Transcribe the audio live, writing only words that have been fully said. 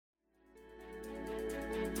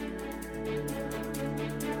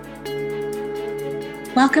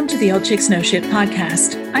Welcome to the Old Chicks Know Shit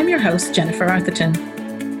podcast. I'm your host, Jennifer Arthurton.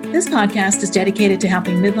 This podcast is dedicated to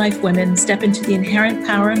helping midlife women step into the inherent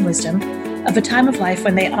power and wisdom of a time of life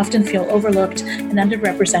when they often feel overlooked and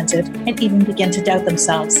underrepresented and even begin to doubt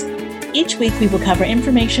themselves. Each week, we will cover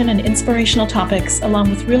information and inspirational topics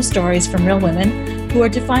along with real stories from real women who are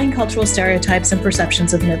defying cultural stereotypes and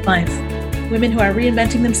perceptions of midlife. Women who are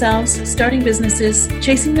reinventing themselves, starting businesses,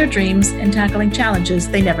 chasing their dreams, and tackling challenges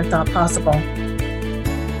they never thought possible.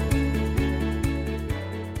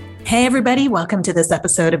 Hey, everybody. Welcome to this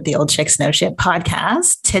episode of the Old Chicks Know Shit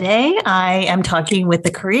podcast. Today, I am talking with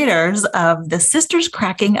the creators of the Sisters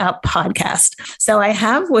Cracking Up podcast. So I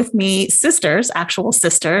have with me actual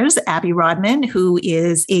sisters, Abby Rodman, who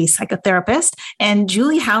is a psychotherapist, and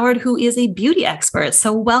Julie Howard, who is a beauty expert.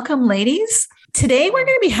 So welcome, ladies. Today, we're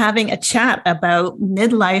going to be having a chat about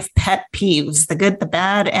midlife pet peeves, the good, the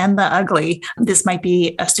bad, and the ugly. This might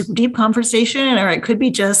be a super deep conversation, or it could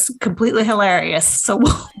be just completely hilarious. So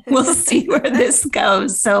we'll see where this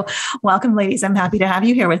goes. So welcome, ladies. I'm happy to have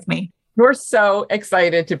you here with me. We're so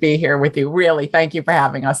excited to be here with you. Really, thank you for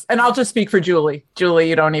having us. And I'll just speak for Julie. Julie,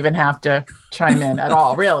 you don't even have to chime in at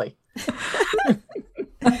all, really.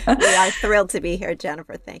 We are thrilled to be here,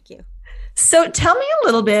 Jennifer. Thank you. So tell me a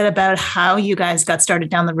little bit about how you guys got started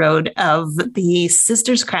down the road of the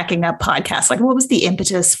Sisters Cracking Up podcast. Like, what was the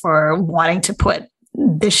impetus for wanting to put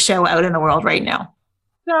this show out in the world right now?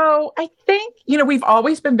 So I think, we've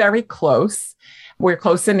always been very close. We're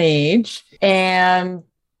close in age, and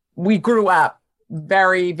we grew up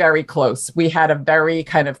very, very close. We had a very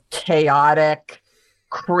kind of chaotic,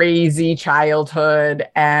 crazy childhood,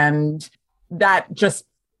 and that just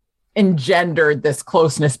engendered this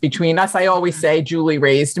closeness between us. I always say Julie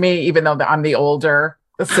raised me, even though I'm the older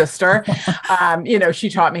sister. She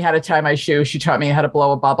taught me how to tie my shoe. She taught me how to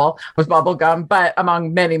blow a bubble with bubble gum, but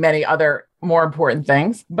among many, many other more important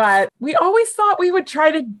things. But we always thought we would try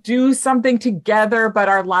to do something together, but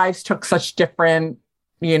our lives took such different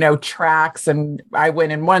tracks, and I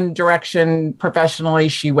went in one direction professionally.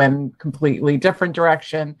 She went completely different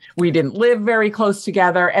direction. We didn't live very close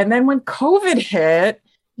together. And then when COVID hit,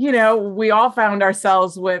 we all found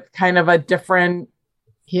ourselves with kind of a different,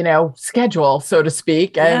 schedule, so to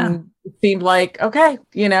speak. And It seemed like, okay,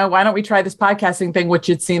 why don't we try this podcasting thing, which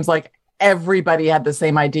it seems like everybody had the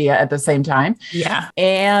same idea at the same time. Yeah.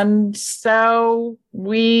 And so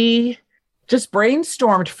we just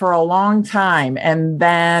brainstormed for a long time and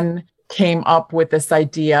then came up with this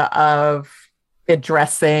idea of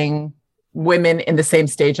addressing women in the same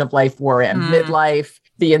stage of life we're in, midlife,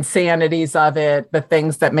 the insanities of it, the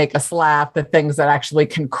things that make us laugh, the things that actually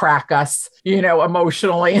can crack us,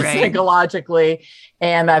 emotionally and psychologically.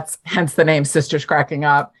 And that's hence the name Sisters Cracking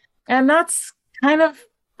Up. And that's kind of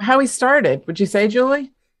how we started. Would you say,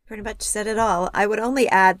 Julie? Pretty much said it all. I would only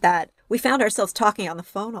add that we found ourselves talking on the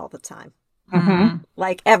phone all the time. Mm-hmm.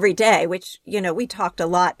 Like every day, which, we talked a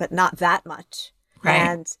lot, but not that much. Right.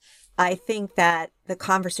 And I think that the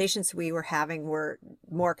conversations we were having were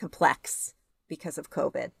more complex because of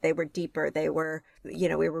COVID. They were deeper. They were, we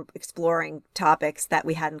were exploring topics that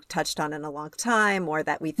we hadn't touched on in a long time or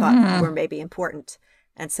that we thought were maybe important.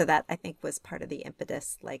 And so that I think was part of the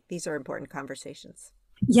impetus. Like, these are important conversations.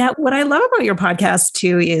 Yeah. What I love about your podcast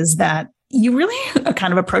too is that you really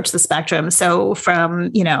kind of approach the spectrum. So from,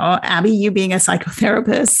 Abby, you being a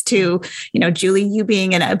psychotherapist to, Julie, you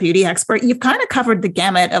being a beauty expert, you've kind of covered the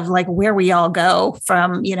gamut of like where we all go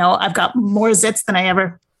from, I've got more zits than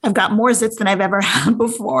I've ever had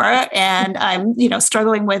before. And I'm,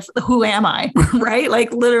 struggling with who am I, right?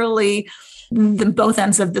 Like literally both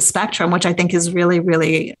ends of the spectrum, which I think is really,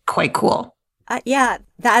 really quite cool. Yeah,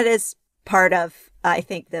 that is part of, I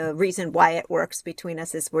think, the reason why it works between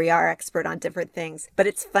us is we are expert on different things. But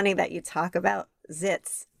it's funny that you talk about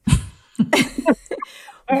zits.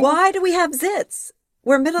 Why do we have zits?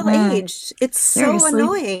 We're middle-aged. It's so Seriously.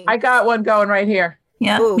 annoying. I got one going right here.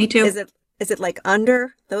 Yeah, Ooh, me too. Is it like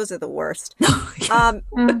under? Those are the worst.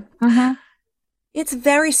 Mm-hmm. It's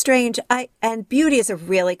very strange. And beauty is a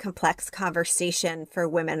really complex conversation for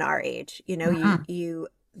women our age.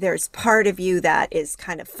 There's part of you that is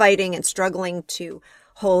kind of fighting and struggling to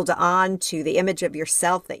hold on to the image of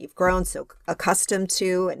yourself that you've grown so accustomed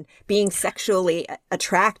to, and being sexually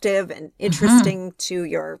attractive and interesting to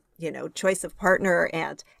your, choice of partner.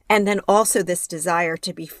 And then also this desire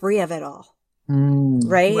to be free of it all.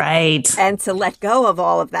 Right? Right. And to let go of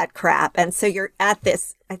all of that crap. And so you're at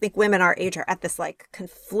this, I think women our age are at this like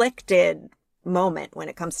conflicted moment when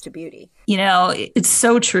it comes to beauty. It's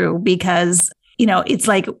so true because, it's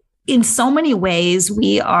like in so many ways,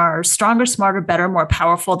 we are stronger, smarter, better, more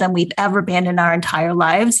powerful than we've ever been in our entire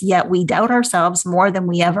lives. Yet we doubt ourselves more than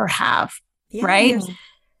we ever have. Yeah, right?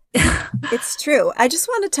 It's true. I just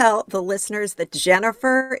want to tell the listeners that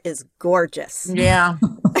Jennifer is gorgeous. Yeah.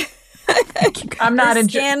 I'm not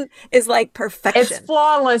enjoying. Skin is like perfection. It's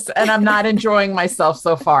flawless, and I'm not enjoying myself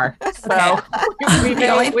so far. So we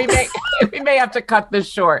may have to cut this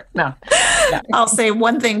short. No. I'll say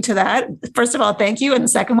one thing to that. First of all, thank you, and the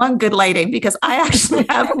second one, good lighting, because I actually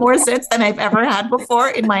have more zits than I've ever had before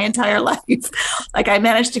in my entire life. Like I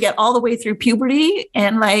managed to get all the way through puberty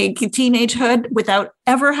and like teenagehood without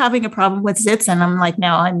ever having a problem with zits, and I'm like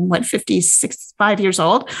now I'm 5 years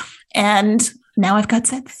old, and now I've got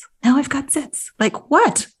zits. Like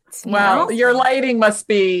what? Well, your lighting must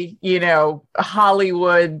be,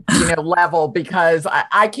 Hollywood, level, because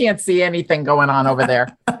I can't see anything going on over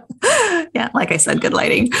there. Yeah, like I said, good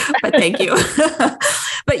lighting, but thank you.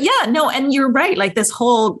 But yeah, no, and you're right. Like this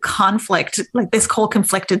whole conflict, like this whole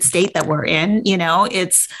conflicted state that we're in,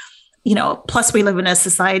 it's, plus we live in a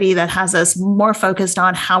society that has us more focused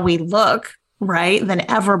on how we look, right, than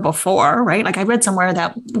ever before, right? Like I read somewhere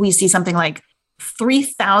that we see something like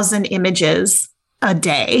 3,000 images a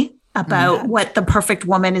day about what the perfect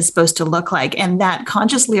woman is supposed to look like. And that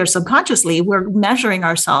consciously or subconsciously, we're measuring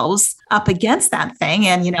ourselves up against that thing.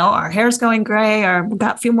 And, our hair's going gray, or we've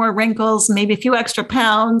got a few more wrinkles, maybe a few extra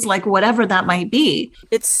pounds, like whatever that might be.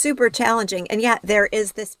 It's super challenging. And yet there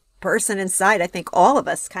is this person inside, I think all of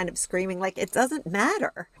us kind of screaming like, it doesn't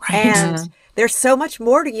matter. Right. And there's so much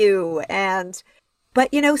more to you. But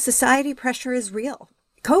society pressure is real.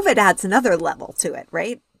 COVID adds another level to it,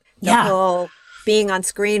 right? The whole being on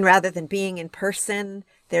screen rather than being in person.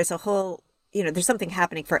 There's a whole, there's something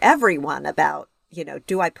happening for everyone about,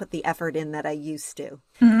 do I put the effort in that I used to?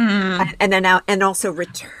 Mm-hmm. And then now, and also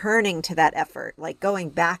returning to that effort, like going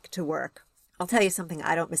back to work. I'll tell you something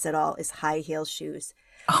I don't miss at all is high heel shoes.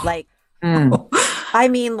 I wore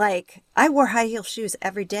high heel shoes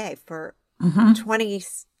every day for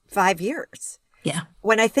 25 years. Yeah.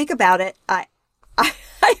 When I think about it, I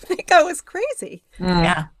think I was crazy.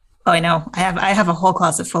 Yeah. Oh, I know. I have a whole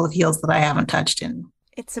closet full of heels that I haven't touched in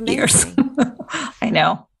it's amazing. Years. I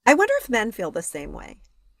know. I wonder if men feel the same way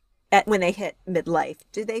when they hit midlife.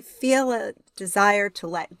 Do they feel a desire to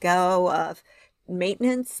let go of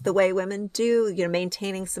maintenance the way women do,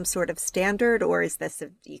 maintaining some sort of standard, or is this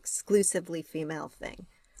an exclusively female thing?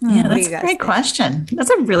 Yeah, that's a great question.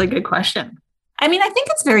 That's a really good question. I mean, I think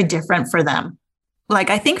it's very different for them. Like,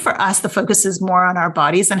 I think for us, the focus is more on our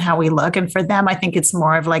bodies and how we look. And for them, I think it's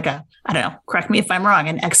more of like I don't know, correct me if I'm wrong,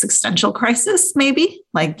 an existential crisis, maybe.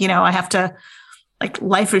 Like, I have to, like,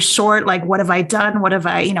 life is short. Like, what have I done? What have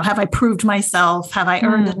I, have I proved myself? Have I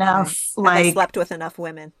earned enough? Have I slept with enough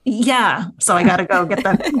women? Yeah. So I got to go get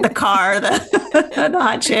the car, the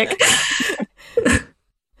hot chick.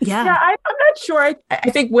 Yeah, I'm not sure. I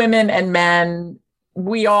think women and men,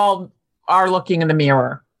 we all are looking in the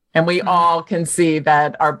mirror. And we all can see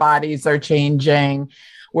that our bodies are changing.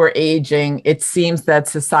 We're aging. It seems that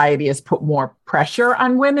society has put more pressure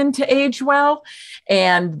on women to age well.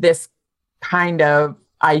 And this kind of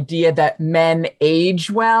idea that men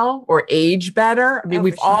age well or age better. I mean,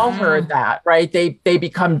 we've all heard that, right? They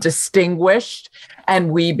become distinguished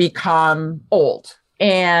and we become old.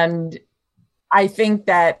 And I think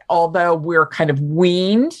that although we're kind of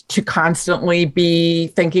weaned to constantly be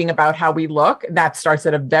thinking about how we look, that starts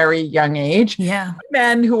at a very young age. Yeah.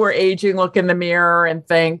 Men who are aging look in the mirror and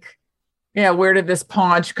think, where did this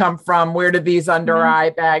paunch come from? Where did these under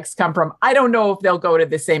eye bags come from? I don't know if they'll go to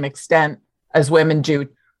the same extent as women do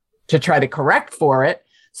to try to correct for it.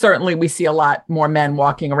 Certainly, we see a lot more men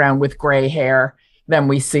walking around with gray hair than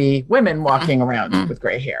we see women walking around with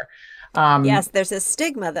gray hair. Yes, there's a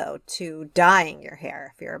stigma, though, to dyeing your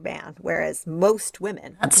hair if you're a man, whereas most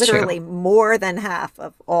women, literally more than half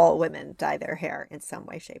of all women dye their hair in some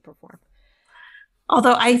way, shape, or form.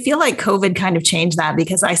 Although I feel like COVID kind of changed that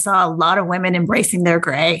because I saw a lot of women embracing their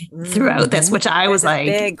gray throughout this, which I was like...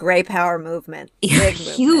 big gray power movement.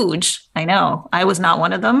 Huge. I know. I was not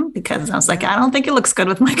one of them because I was like, I don't think it looks good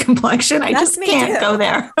with my complexion. I just can't go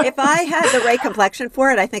there. If I had the right complexion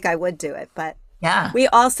for it, I think I would do it, but... Yeah.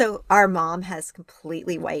 Our mom has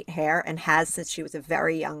completely white hair and has since she was a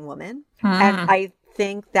very young woman. And I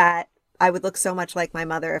think that I would look so much like my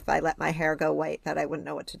mother if I let my hair go white that I wouldn't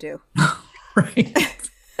know what to do. Right.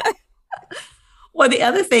 Well, the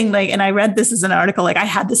other thing, and I read this as an article, I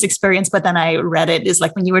had this experience, but then I read it, is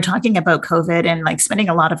when you were talking about COVID and spending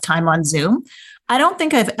a lot of time on Zoom, I don't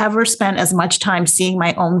think I've ever spent as much time seeing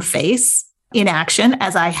my own face in action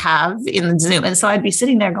as I have in Zoom. And so I'd be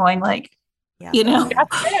sitting there going you know?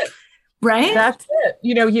 That's it. Right? That's it.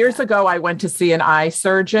 Years ago, I went to see an eye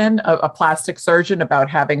surgeon, a plastic surgeon,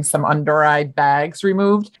 about having some under eye bags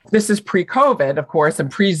removed. This is pre-COVID, of course,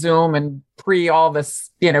 and pre-Zoom and pre all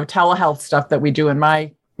this, telehealth stuff that we do in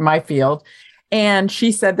my field. And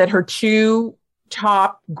she said that her two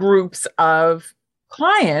top groups of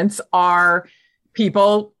clients are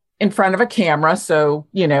people in front of a camera. So,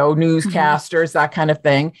 newscasters, that kind of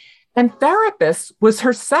thing. And therapists was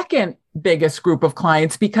her second biggest group of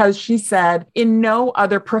clients, because she said in no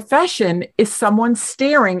other profession is someone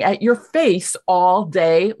staring at your face all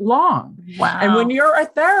day long. Wow. And when you're a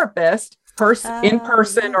therapist, in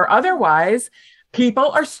person or otherwise, people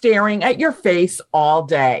are staring at your face all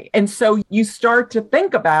day. And so you start to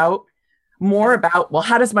think more about, well,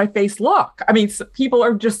 how does my face look? I mean, people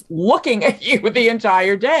are just looking at you the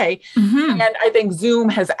entire day. And I think Zoom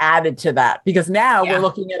has added to that, because now we're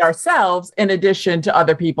looking at ourselves in addition to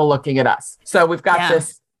other people looking at us. So we've got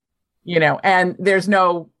this, and there's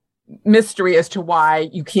no mystery as to why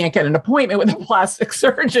you can't get an appointment with a plastic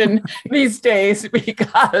surgeon these days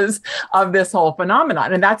because of this whole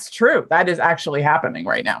phenomenon. And that's true. That is actually happening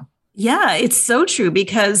right now. Yeah, it's so true,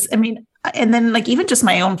 because and then like even just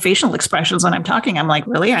my own facial expressions when I'm talking, I'm like,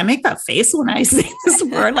 really? I make that face when I say this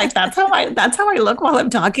word? Like that's how I look while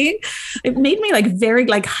I'm talking. It made me like very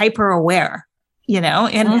like hyper aware,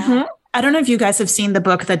 And I don't know if you guys have seen the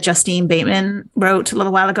book that Justine Bateman wrote a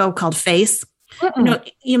little while ago called Face.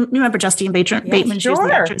 You remember Justine Bateman? Sure. She was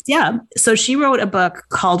the actress. Yeah. So she wrote a book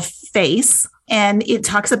called Face, and it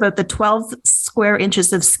talks about the 12 square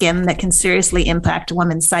inches of skin that can seriously impact a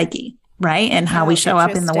woman's psyche. Right. And how we show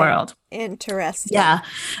up in the world. Interesting. Yeah.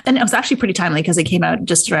 And it was actually pretty timely, because it came out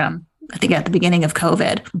just around, I think, at the beginning of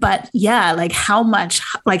COVID. But yeah, like how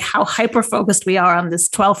hyper focused we are on this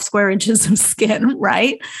 12 square inches of skin,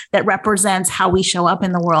 right? That represents how we show up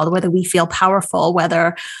in the world, whether we feel powerful,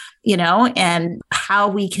 whether, and how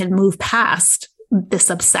we can move past this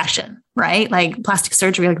obsession, right? Like plastic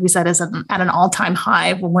surgery, like we said, is at an all-time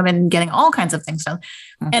high, with women getting all kinds of things done.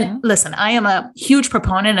 And listen, I am a huge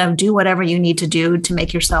proponent of do whatever you need to do to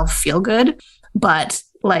make yourself feel good. But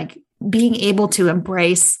like being able to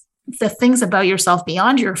embrace the things about yourself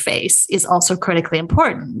beyond your face is also critically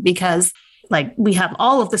important, because like we have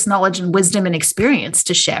all of this knowledge and wisdom and experience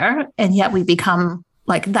to share. And yet we become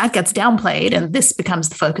like that gets downplayed, and this becomes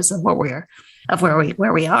the focus of where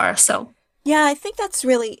we are. So yeah, I think that's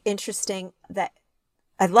really interesting. That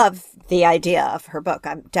I love the idea of her book.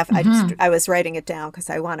 I'm definitely, I was writing it down because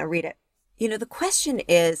I want to read it. The question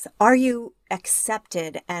is, are you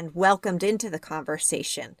accepted and welcomed into the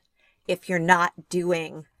conversation if you're not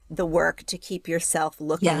doing the work to keep yourself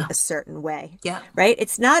looking a certain way? Yeah. Right.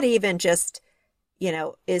 It's not even just,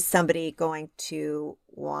 is somebody going to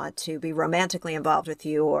want to be romantically involved with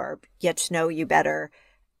you or get to know you better?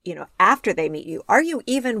 After they meet you, are you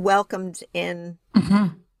even welcomed in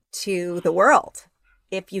to the world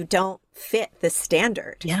if you don't fit the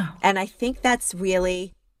standard? Yeah. And I think that's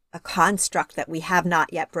really a construct that we have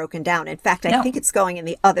not yet broken down. In fact, I think it's going in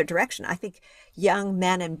the other direction. I think young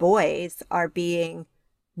men and boys are being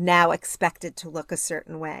now expected to look a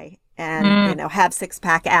certain way and, have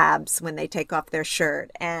six-pack abs when they take off their shirt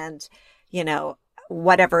and,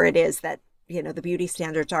 whatever it is that, the beauty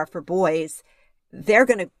standards are for boys. They're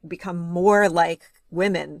going to become more like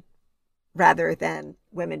women rather than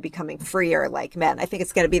women becoming freer like men. I think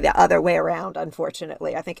it's going to be the other way around,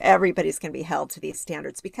 unfortunately. I think everybody's going to be held to these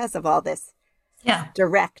standards because of all this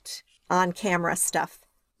direct on-camera stuff.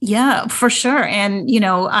 Yeah, for sure. And,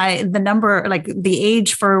 the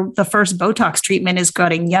age for the first Botox treatment is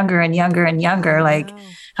getting younger and younger and younger.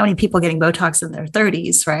 How many people getting Botox in their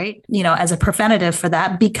 30s, right? As a preventative for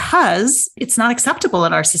that, because it's not acceptable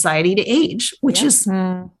in our society to age, which is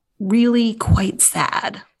really quite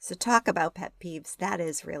sad. So talk about pet peeves. That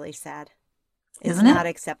is really sad. Isn't it? It's not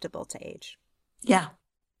acceptable to age. Yeah.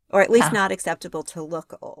 Or at least not acceptable to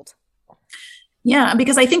look old. Yeah,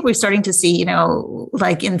 because I think we're starting to see,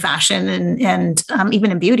 like in fashion and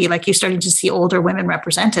even in beauty, like you're starting to see older women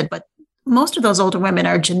represented, but most of those older women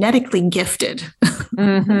are genetically gifted,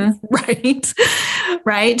 right?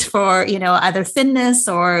 For, either thinness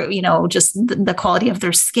or, just the quality of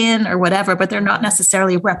their skin or whatever, but they're not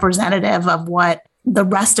necessarily representative of what the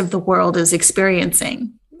rest of the world is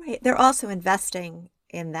experiencing. Right. They're also investing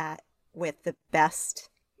in that with the best,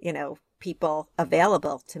 people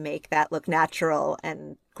available to make that look natural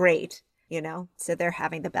and great, so they're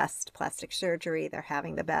having the best plastic surgery. They're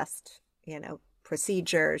having the best,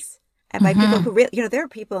 procedures. And by people who really, there are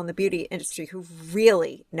people in the beauty industry who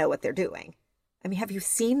really know what they're doing. I mean, have you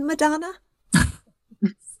seen Madonna?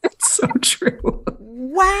 It's so true.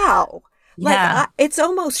 Wow. Yeah. It's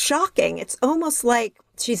almost shocking. It's almost like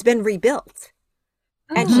she's been rebuilt.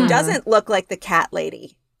 And she doesn't look like the cat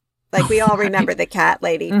lady. Like we all remember the cat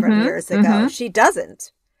lady from years ago. She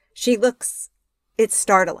doesn't. She looks, it's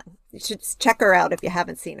startling. You should check her out if you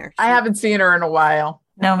haven't seen her. I haven't seen her in a while.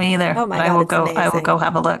 No, me either. Oh my God, I will go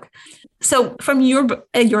have a look. So from your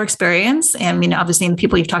experience, and obviously the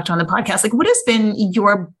people you've talked to on the podcast, like what has been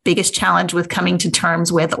your biggest challenge with coming to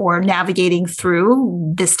terms with or navigating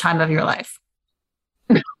through this time of your life?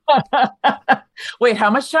 Wait, how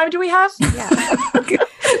much time do we have? Yeah.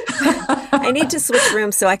 I need to switch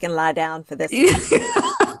rooms so I can lie down for this.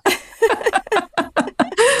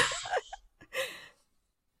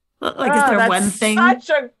 Like, is there one thing? Such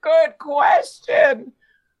a good question.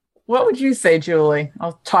 What would you say, Julie?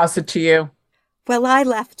 I'll toss it to you. Well, I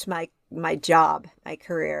left my job, my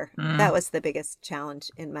career. That was the biggest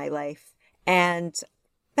challenge in my life. And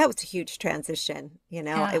that was a huge transition.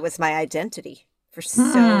 It was my identity for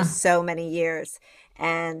so many years.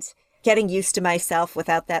 And getting used to myself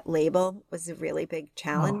without that label was a really big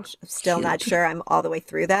challenge. I'm still not sure I'm all the way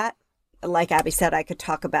through that. Like Abby said, I could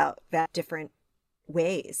talk about that different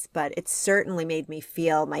ways, but it certainly made me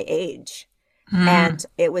feel my age. And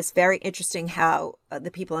it was very interesting how the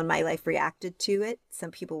people in my life reacted to it. Some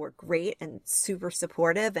people were great and super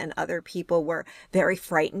supportive, and other people were very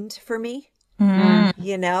frightened for me,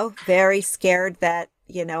 very scared that,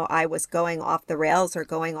 I was going off the rails or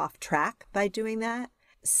going off track by doing that.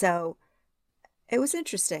 So it was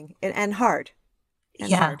interesting and hard.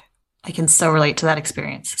 Hard. I can so relate to that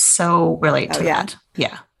experience. So relate to that.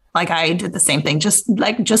 Yeah. Like I did the same thing. Just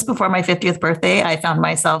before my 50th birthday, I found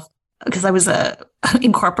myself, because I was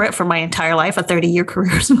in corporate for my entire life, a 30-year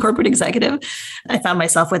career as a corporate executive. I found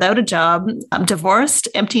myself without a job, divorced,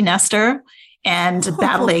 empty nester, and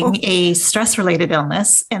battling a stress-related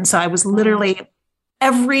illness. And so I was literally,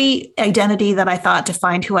 every identity that I thought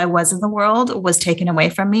defined who I was in the world was taken away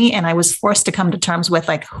from me. And I was forced to come to terms with,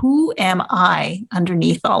 like, who am I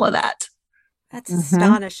underneath all of that? That's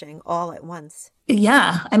astonishing all at once.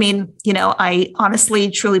 Yeah. I mean, I honestly,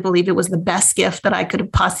 truly believe it was the best gift that I could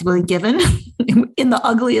have possibly given in the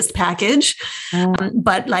ugliest package.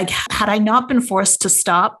 But like, had I not been forced to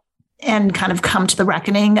stop and kind of come to the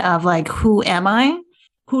reckoning of like, who am I?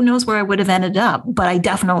 Who knows where I would have ended up? But I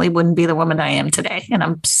definitely wouldn't be the woman I am today. And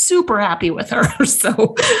I'm super happy with her.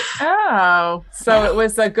 So it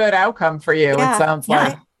was a good outcome for you. It sounds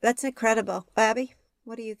like. That's incredible. Abby,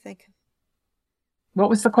 what do you think? What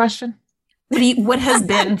was the question? What has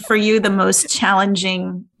been for you the most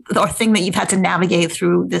challenging or thing that you've had to navigate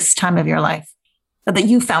through this time of your life that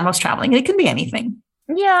you found most traveling? It can be anything.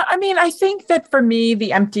 Yeah. I mean, I think that for me,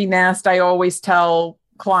 the empty nest, I always tell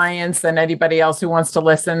clients and anybody else who wants to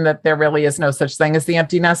listen that there really is no such thing as the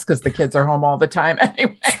empty nest because the kids are home all the time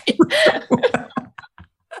anyway.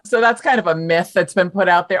 So that's kind of a myth that's been put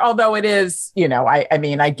out there. Although it is, I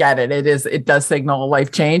mean, I get it. It does signal a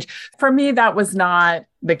life change. For me, that was not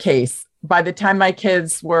the case. By the time my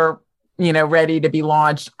kids were, ready to be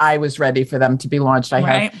launched, I was ready for them to be launched. I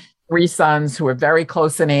had 3 sons who were very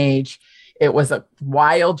close in age. It was a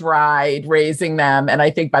wild ride raising them. And I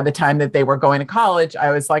think by the time that they were going to college, I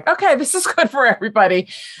was like, okay, this is good for everybody.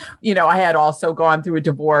 I had also gone through a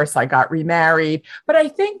divorce. I got remarried. But I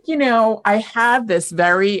think, I had this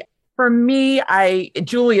for me,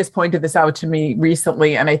 Julie has pointed this out to me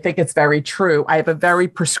recently, and I think it's very true. I have a very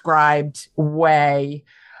prescribed way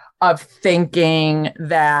of thinking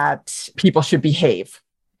that people should behave.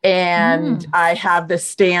 And I have this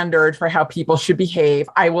standard for how people should behave.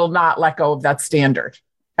 I will not let go of that standard.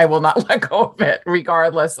 I will not let go of it,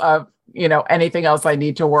 regardless of, anything else I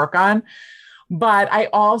need to work on. But I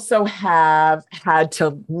also have had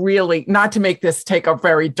to really, not to make this take a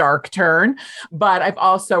very dark turn, but I've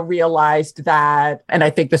also realized that, and I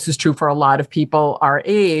think this is true for a lot of people our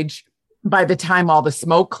age, by the time all the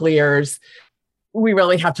smoke clears, we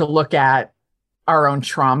really have to look at our own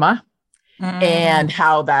trauma and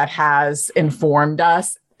how that has informed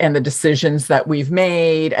us and the decisions that we've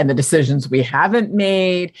made and the decisions we haven't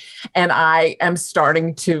made. And I am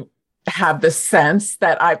starting to have the sense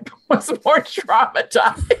that I was more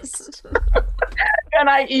traumatized than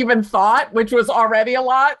I even thought, which was already a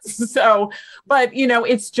lot. So, but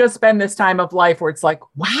it's just been this time of life where it's like,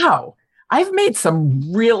 wow, I've made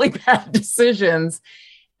some really bad decisions.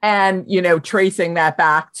 And, tracing that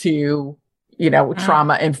back to,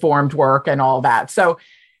 trauma-informed work and all that. So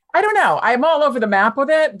I don't know. I'm all over the map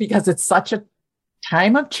with it because it's such a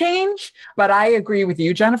time of change. But I agree with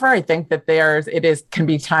you, Jennifer. I think that can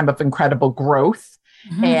be time of incredible growth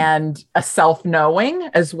and a self-knowing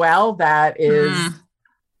as well. That is,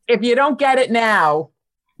 if you don't get it now,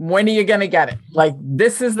 when are you going to get it? Like,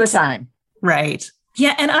 this is the time. Right.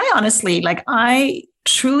 Yeah. And I honestly, I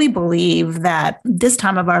truly believe that this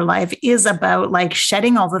time of our life is about like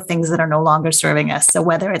shedding all the things that are no longer serving us. So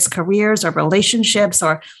whether it's careers or relationships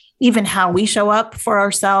or even how we show up for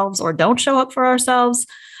ourselves or don't show up for ourselves,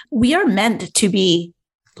 we are meant to be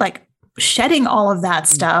like shedding all of that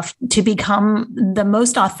stuff to become the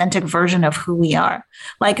most authentic version of who we are.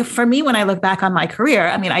 Like for me, when I look back on my career,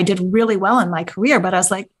 I mean, I did really well in my career, but I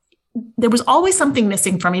was like, there was always something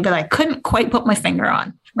missing for me that I couldn't quite put my finger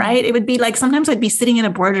on, right? It would be like, sometimes I'd be sitting in a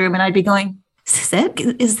boardroom and I'd be going,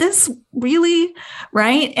 is this really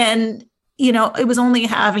right? And, it was only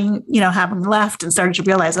having left and started to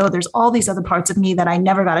realize, oh, there's all these other parts of me that I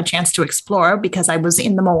never got a chance to explore because I was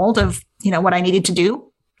in the mold of, what I needed to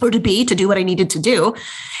do or to do what I needed to do.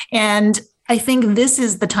 And I think this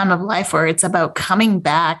is the time of life where it's about coming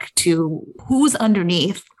back to who's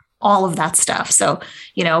underneath all of that stuff. So,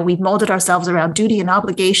 we've molded ourselves around duty and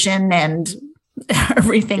obligation and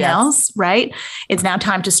everything else, right? It's now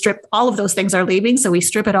time to strip all of those things are leaving. So we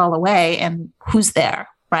strip it all away and who's there,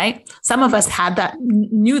 right? Some of us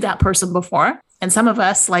knew that person before. And some of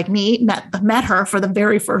us, like me, met her for the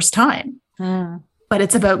very first time. But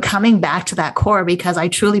it's about coming back to that core because I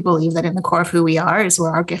truly believe that in the core of who we are is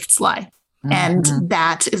where our gifts lie. And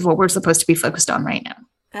that is what we're supposed to be focused on right now.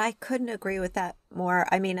 I couldn't agree with that more.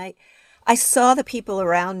 I mean, I saw the people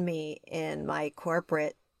around me in my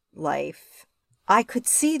corporate life. I could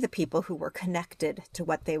see the people who were connected to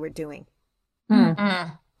what they were doing.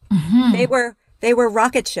 They were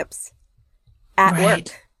rocket ships at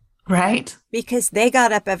work. Right. Because they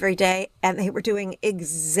got up every day and they were doing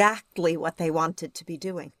exactly what they wanted to be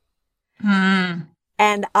doing.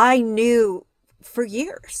 And I knew for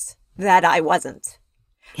years that I wasn't.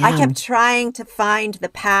 Yeah. I kept trying to find the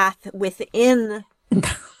path within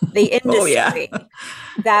the industry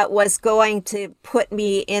that was going to put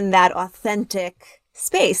me in that authentic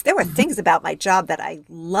space. There were things about my job that I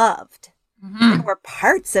loved. There were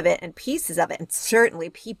parts of it and pieces of it, and certainly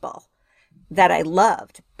people that I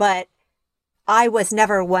loved. But I was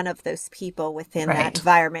never one of those people within that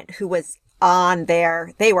environment who was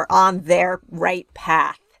they were on their right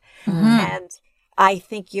path. And I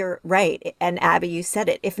think you're right. And Abby, you said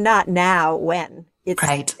it. If not now, when?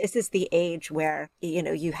 This is the age where,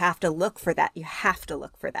 you have to look for that. You have to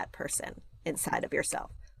look for that person inside of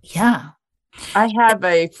yourself. Yeah. I have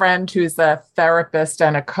a friend who's a therapist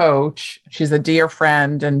and a coach. She's a dear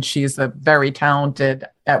friend and she's very talented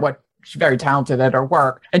at her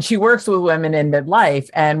work. And she works with women in midlife.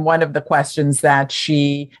 And one of the questions that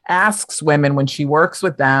she asks women when she works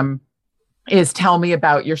with them is, tell me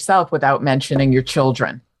about yourself without mentioning your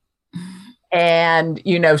children. And,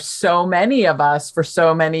 so many of us for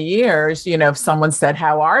so many years, if someone said,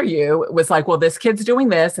 how are you? It was like, well, this kid's doing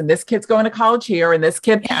this and this kid's going to college here and this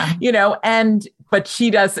kid, but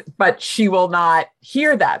she will not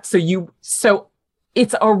hear that. So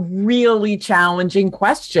it's a really challenging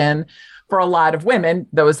question for a lot of women,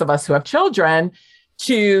 those of us who have children,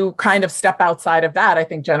 to kind of step outside of that. I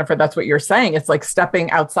think, Jennifer, that's what you're saying. It's like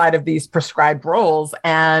stepping outside of these prescribed roles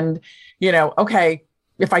and, okay,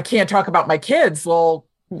 if I can't talk about my kids, well,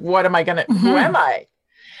 what am I going to, who am I?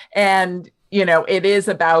 And, it is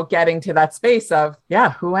about getting to that space of,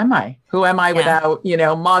 who am I? Who am I without,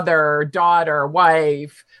 mother, daughter,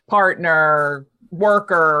 wife, partner,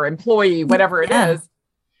 worker, employee, whatever it is.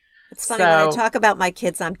 It's funny, when I talk about my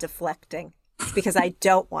kids, I'm deflecting. It's because I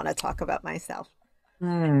don't want to talk about myself.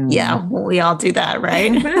 Yeah, we all do that,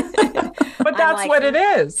 right? But that's what it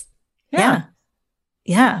is.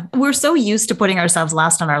 Yeah. We're so used to putting ourselves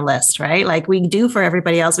last on our list, right? Like we do for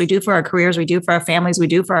everybody else. We do for our careers. We do for our families. We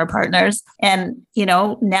do for our partners. And,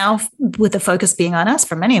 now with the focus being on us,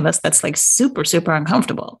 for many of us, that's like super, super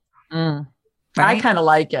uncomfortable. Right? I kind of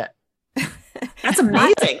like it. That's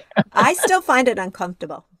amazing. I still find it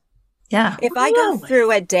uncomfortable. Yeah. If I go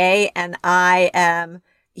through a day and I am,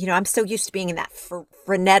 I'm so used to being in that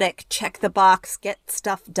frenetic, check the box, get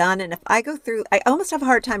stuff done. And if I go through, I almost have a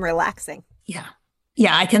hard time relaxing. Yeah.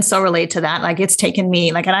 Yeah, I can so relate to that. Like it's taken me,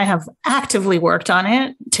 and I have actively worked on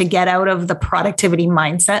it to get out of the productivity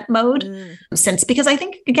mindset mode because I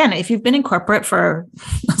think, again, if you've been in corporate for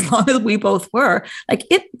as long as we both were, like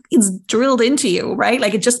it's drilled into you, right?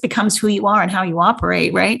 Like it just becomes who you are and how you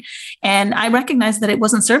operate, right? And I recognized that it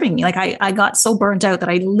wasn't serving me. Like I got so burnt out that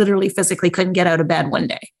I literally physically couldn't get out of bed one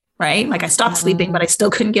day, right? Like I stopped sleeping, but I still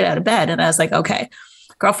couldn't get out of bed. And I was like, okay,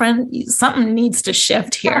 girlfriend, something needs to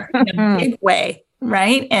shift here in a big way.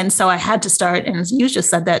 Right. And so I had to start, and as you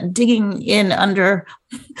just said, that digging in under,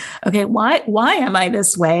 okay, why am I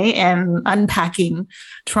this way? And unpacking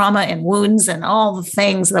trauma and wounds and all the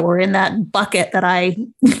things that were in that bucket that I,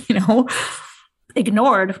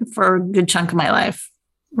 ignored for a good chunk of my life.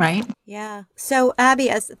 Right. Yeah. So Abby,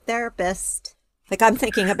 as a therapist, like I'm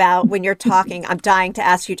thinking about when you're talking, I'm dying to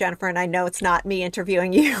ask you, Jennifer, and I know it's not me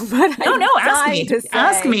interviewing you, but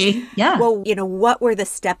ask me. Yeah. Well, what were the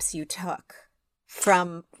steps you took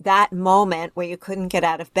from that moment where you couldn't get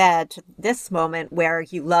out of bed to this moment where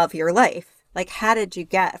you love your life? Like, how did you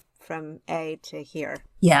get from A to here?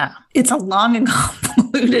 Yeah, it's a long and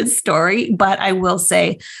convoluted story, but I will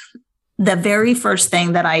say the very first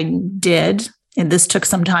thing that I did, and this took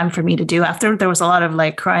some time for me to do after there was a lot of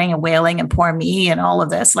like crying and wailing and poor me and all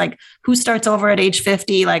of this, like who starts over at age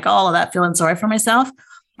 50, like all of that, feeling sorry for myself.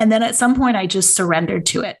 And then at some point I just surrendered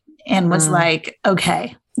to it and was like,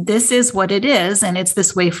 okay, this is what it is. And it's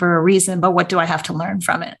this way for a reason, but what do I have to learn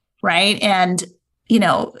from it? Right. And,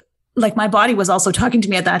 like my body was also talking to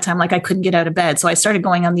me at that time, like I couldn't get out of bed. So I started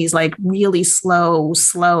going on these like really slow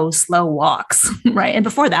walks. Right. And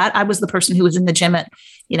before that, I was the person who was in the gym at,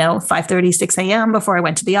 5:30, 6 a.m. before I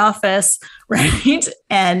went to the office. Right.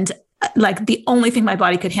 And like the only thing my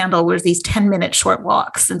body could handle was these 10-minute short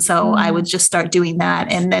walks. And so I would just start doing that.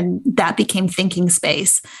 And then that became thinking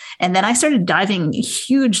space. And then I started diving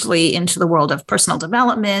hugely into the world of personal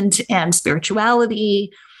development and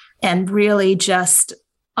spirituality, and really just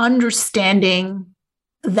understanding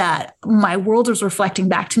that my world was reflecting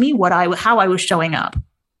back to me how I was showing up.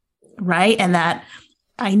 Right. And that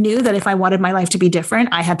I knew that if I wanted my life to be different,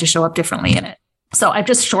 I had to show up differently in it. So I've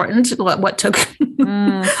just shortened what took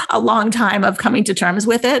a long time of coming to terms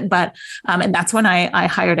with it. But, and that's when I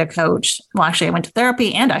hired a coach. Well, actually I went to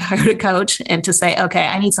therapy and I hired a coach, and to say, okay,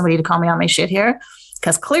 I need somebody to call me on my shit here,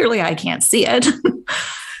 because clearly I can't see it.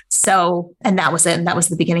 So, and that was it. And that was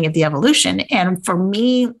the beginning of the evolution. And for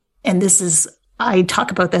me, and I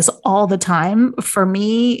talk about this all the time. For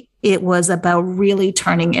me, it was about really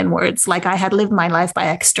turning inwards. Like I had lived my life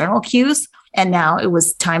by external cues. And now it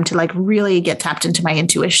was time to like really get tapped into my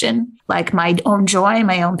intuition, like my own joy,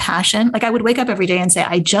 my own passion. Like I would wake up every day and say,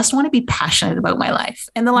 I just want to be passionate about my life.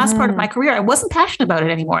 And the last part of my career, I wasn't passionate about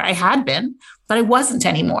it anymore. I had been, but I wasn't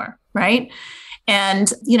anymore. Right.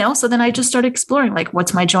 And, so then I just started exploring like,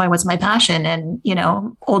 what's my joy? What's my passion? And,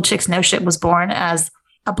 Old Chicks No Shit was born as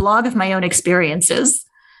a blog of my own experiences,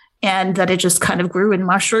 and that it just kind of grew and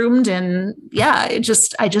mushroomed. And yeah, I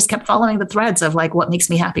just kept following the threads of like, what makes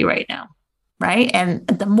me happy right now. Right. And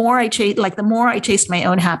the more I chased my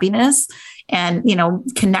own happiness and,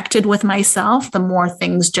 connected with myself, the more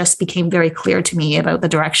things just became very clear to me about the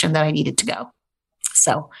direction that I needed to go.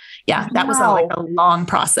 So yeah, that was a long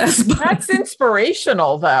process. That's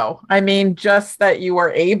inspirational though. I mean, just that you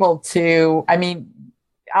were able to,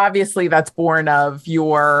 obviously that's born of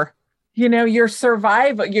your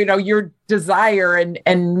survival, your desire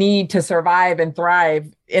and need to survive and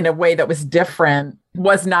thrive in a way that was different,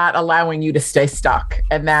 was not allowing you to stay stuck.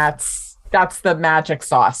 And that's the magic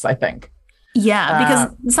sauce, I think. Yeah,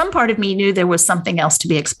 because some part of me knew there was something else to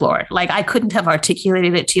be explored. Like I couldn't have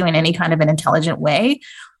articulated it to you in any kind of an intelligent way,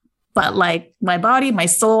 but like my body, my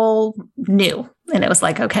soul knew. And it was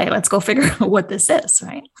like, okay, let's go figure out what this is.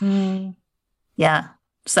 Right. Yeah.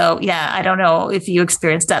 So yeah, I don't know if you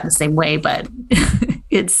experienced that in the same way, but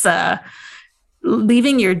it's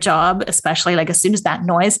leaving your job, especially like as soon as that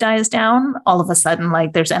noise dies down, all of a sudden,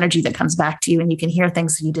 like there's energy that comes back to you and you can hear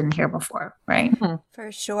things you didn't hear before. Right.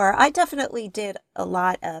 For sure. I definitely did a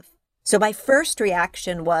lot of. So my first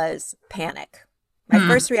reaction was panic. My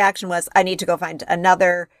first reaction was, I need to go find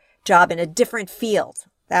another job in a different field.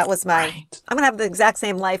 That was I'm going to have the exact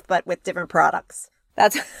same life, but with different products.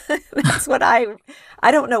 That's what I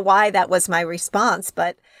don't know why that was my response,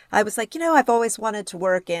 but I was like, I've always wanted to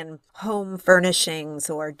work in home furnishings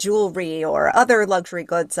or jewelry or other luxury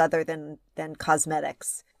goods other than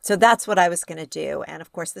cosmetics. So that's what I was going to do. And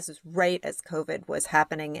of course, this is right as COVID was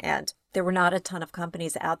happening, and there were not a ton of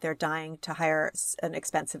companies out there dying to hire an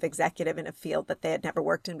expensive executive in a field that they had never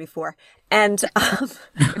worked in before. And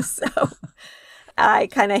so I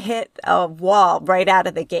kind of hit a wall right out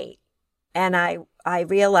of the gate. And I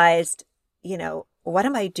realized, what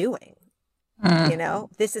am I doing?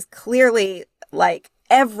 This is clearly like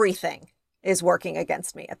everything is working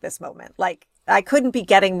against me at this moment. Like I couldn't be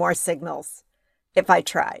getting more signals if I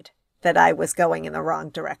tried that I was going in the wrong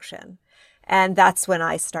direction. And that's when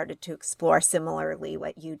I started to explore similarly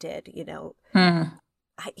what you did, I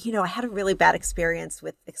had a really bad experience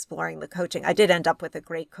with exploring the coaching. I did end up with a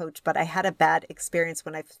great coach, but I had a bad experience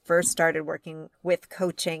when I first started working with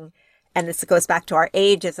coaching. and this goes back to our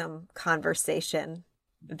ageism conversation,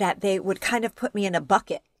 that they would kind of put me in a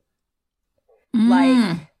bucket.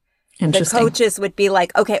 Like the coaches would be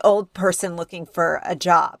like, okay, old person looking for a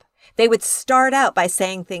job. They would start out by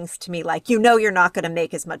saying things to me like, you're not going to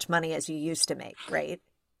make as much money as you used to make, right?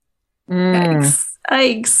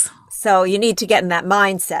 Yikes. So you need to get in that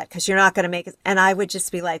mindset because you're not going to make it. And I would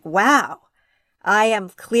just be like, wow, I am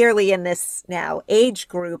clearly in this now age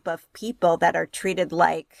group of people that are treated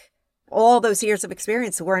like all those years of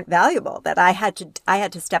experience weren't valuable, that I had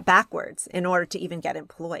to step backwards in order to even get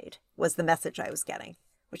employed, was the message I was getting,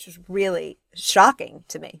 which was really shocking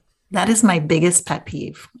to me. That is my biggest pet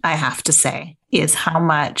peeve, I have to say, is how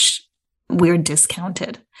much we're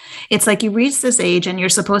discounted. It's like you reach this age and you're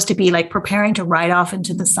supposed to be like preparing to ride off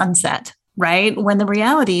into the sunset, right? When the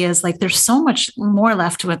reality is like there's so much more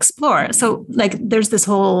left to explore. So like there's this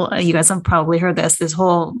whole, you guys have probably heard this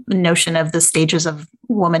whole notion of the stages of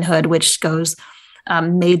womanhood, which goes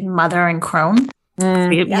maiden, mother, and crone.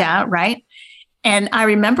 Yeah, right. And I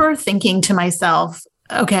remember thinking to myself,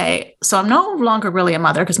 okay, so I'm no longer really a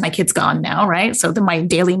mother because my kid's gone now, right? So my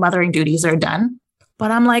daily mothering duties are done.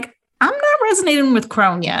 But I'm like, I'm not resonating with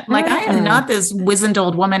crone yet. Like I am not this wizened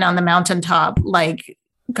old woman on the mountaintop. Like,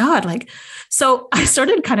 God, like, so I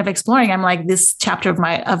started kind of exploring. I'm like, this chapter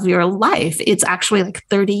of your life, it's actually like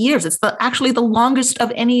 30 years. It's actually the longest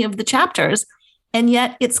of any of the chapters. And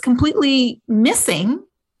yet it's completely missing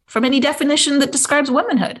from any definition that describes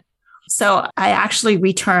womanhood. So I actually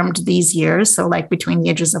retermed these years. So like between the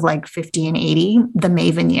ages of like 50 and 80, the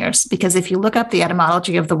maven years, because if you look up the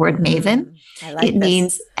etymology of the word maven, it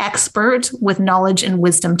means expert with knowledge and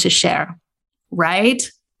wisdom to share,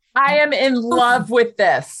 right? I am in love with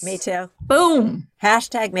this. Me too. Boom.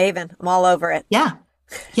 Hashtag maven. I'm all over it. Yeah.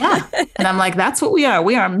 Yeah. And I'm like, that's what we are.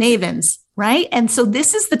 We are mavens. Right. And so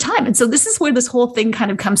this is the time. And so this is where this whole thing kind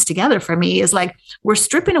of comes together for me, is like, we're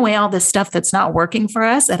stripping away all this stuff that's not working for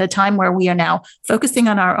us at a time where we are now focusing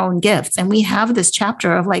on our own gifts. And we have this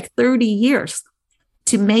chapter of like 30 years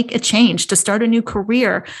to make a change, to start a new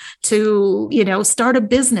career, to, start a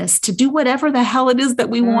business, to do whatever the hell it is that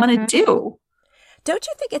we want to do. Don't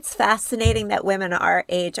you think it's fascinating that women our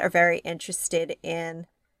age are very interested in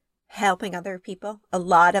helping other people? A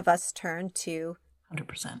lot of us turn to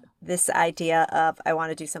 100%. This idea of, I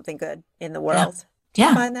want to do something good in the world. Yeah. Do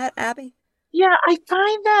you find that, Abby? Yeah, I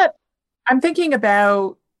find that I'm thinking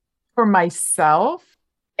about for myself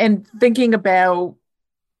and thinking about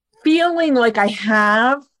feeling like I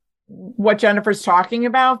have what Jennifer's talking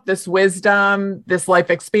about, this wisdom, this life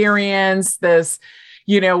experience, this,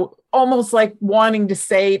 almost like wanting to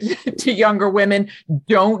say to younger women,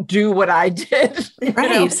 don't do what I did,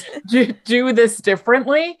 right? Do this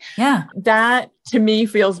differently. Yeah. That to me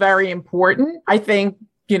feels very important. I think,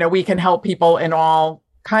 we can help people in all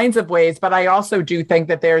kinds of ways, but I also do think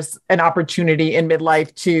that there's an opportunity in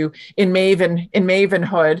midlife in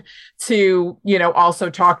mavenhood to, also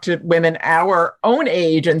talk to women our own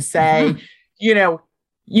age and say,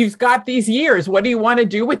 you've got these years. What do you want to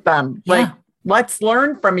do with them? Yeah. Like, let's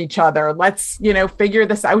learn from each other. Let's, figure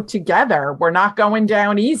this out together. We're not going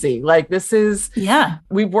down easy. Like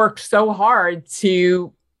we've worked so hard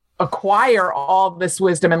to acquire all this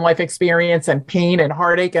wisdom and life experience and pain and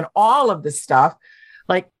heartache and all of this stuff.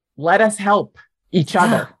 Like, let us help each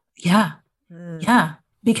other. Yeah. Yeah.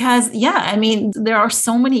 Because, there are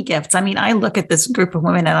so many gifts. I look at this group of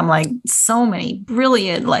women and I'm like, so many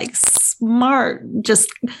brilliant, like smart,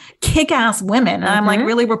 just kick-ass women. And I'm like,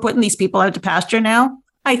 really, we're putting these people out to pasture now?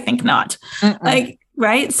 I think not. Like,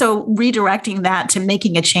 right. So redirecting that to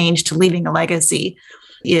making a change, to leaving a legacy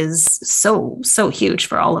is so, so huge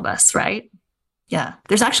for all of us. Right. Yeah.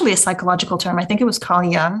 There's actually a psychological term. I think it was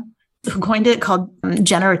Carl Jung who coined it, called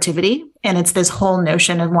generativity. And it's this whole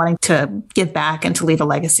notion of wanting to give back and to leave a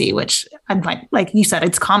legacy, which I find, like you said,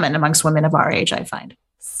 it's common amongst women of our age, I find.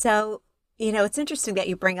 So, it's interesting that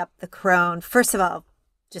you bring up the crone. First of all,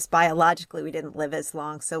 just biologically, we didn't live as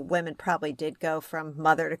long. So women probably did go from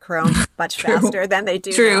mother to crone much faster than they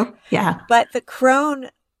do now. Yeah. But the crone,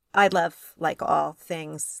 I love, like all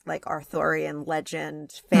things like Arthurian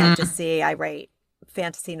legend, fantasy. I write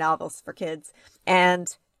fantasy novels for kids.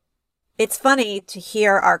 And it's funny to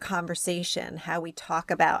hear our conversation, how we talk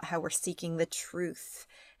about how we're seeking the truth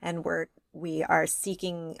and we are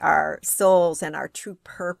seeking our souls and our true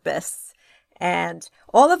purpose. And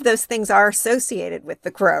all of those things are associated with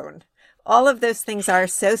the crone. All of those things are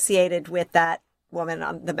associated with that woman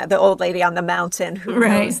on the old lady on the mountain who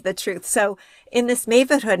knows the truth. So in this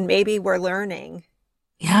mavenhood, maybe we're learning.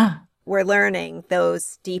 Yeah. We're learning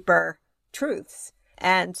those deeper truths.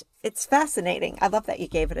 And it's fascinating. I love that you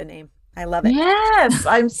gave it a name. I love it. Yes,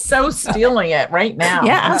 I'm so stealing it right now.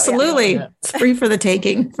 Yeah, absolutely. It's free for the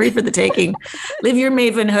taking. Free for the taking. Live your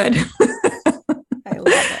mavenhood. I love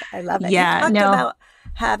it. I love it. Yeah, you talked about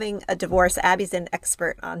having a divorce. Abby's an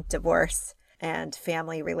expert on divorce and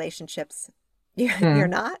family relationships. You're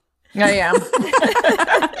not? I am.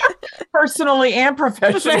 Personally and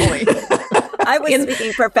professionally. I was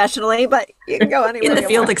speaking professionally, but you can go anywhere. In the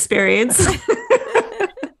field experience.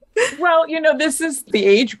 Well, this is the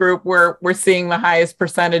age group where we're seeing the highest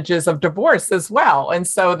percentages of divorce as well. And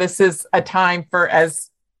so this is a time for, as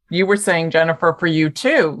you were saying, Jennifer, for you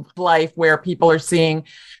too, life where people are seeing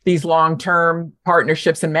these long-term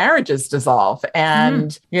partnerships and marriages dissolve.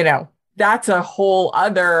 And, that's a whole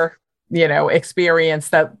other, experience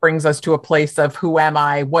that brings us to a place of who am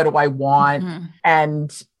I? What do I want?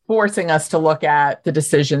 And forcing us to look at the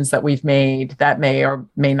decisions that we've made that may or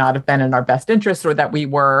may not have been in our best interest, or that we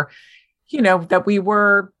were, that we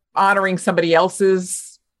were honoring somebody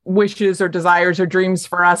else's wishes or desires or dreams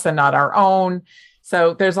for us and not our own.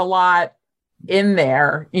 So there's a lot in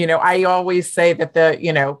there. I always say that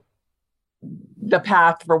the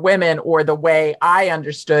path for women, or the way I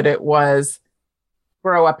understood it, was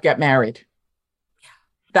grow up, get married.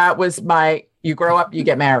 That was you grow up, you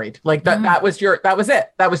get married. Like that was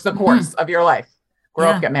it. That was the course of your life. Grow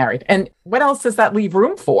up, get married. And what else does that leave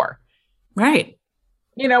room for? Right.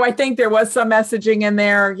 I think there was some messaging in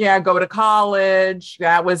there. Yeah, go to college.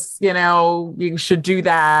 That was, you should do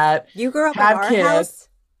that. You grew up in our house?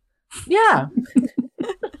 Yeah.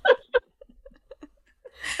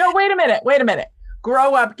 No, wait a minute.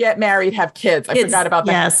 Grow up, get married, have kids. I forgot about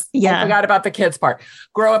that. Yes. Yeah. I forgot about the kids part.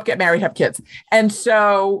 Grow up, get married, have kids. And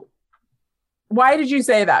so why did you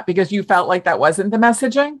say that? Because you felt like that wasn't the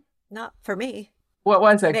messaging? Not for me. What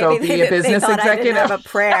was it? Go be a business executive? I didn't have a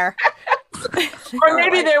prayer. Or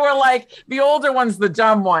maybe they were like, the older one's the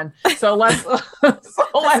dumb one. So let's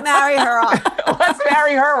marry her off. Let's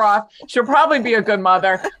marry her off. She'll probably be a good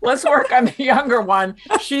mother. Let's work on the younger one.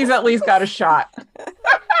 She's at least got a shot.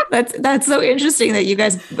 That's so interesting that you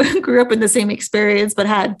guys grew up in the same experience, but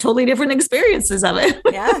had totally different experiences of it.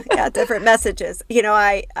 Yeah, different messages.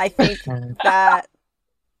 I think that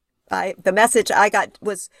the message I got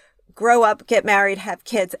was grow up, get married, have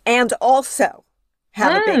kids, and also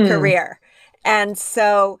have a big career. And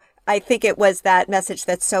so I think it was that message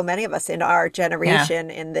that so many of us in our generation,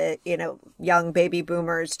 in the, young baby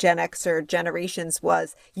boomers, Gen Xer generations,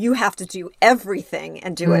 was you have to do everything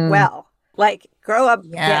and do it well. Like grow up,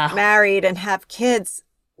 get married, and have kids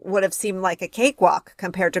would have seemed like a cakewalk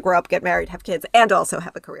compared to grow up, get married, have kids, and also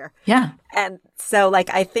have a career. Yeah. And so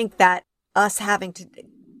I think that us having to,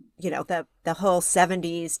 the whole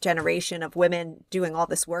 70s generation of women doing all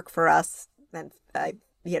this work for us, and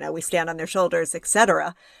we stand on their shoulders,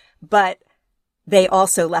 etc. But they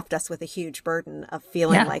also left us with a huge burden of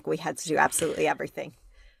feeling like we had to do absolutely everything.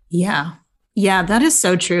 Yeah. Yeah, that is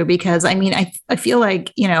so true, because I feel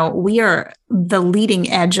like, we are the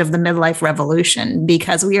leading edge of the midlife revolution,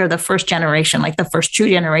 because we are the first generation, like the first true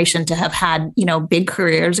generation to have had, big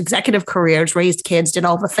careers, executive careers, raised kids, did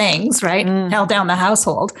all the things, right? Held down the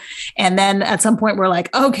household. And then at some point we're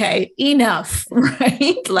like, okay, enough,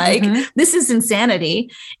 right? Like this is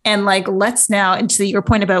insanity. And let's now, and to your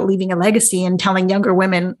point about leaving a legacy and telling younger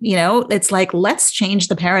women, it's like, let's change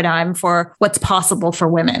the paradigm for what's possible for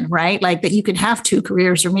women, right? Like that you can have 2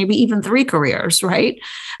 careers or maybe even 3 careers, right?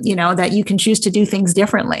 That you can choose to do things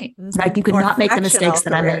differently. Like you could not make the mistakes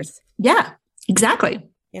that I made. Yeah, exactly.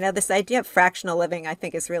 This idea of fractional living, I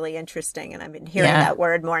think, is really interesting. And I've been hearing that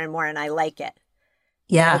word more and more, and I like it.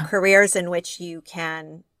 Yeah. Careers in which you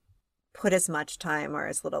can put as much time or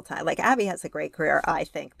as little time. Like Abby has a great career, I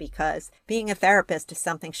think, because being a therapist is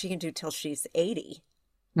something she can do till she's 80.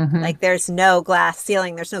 Like there's no glass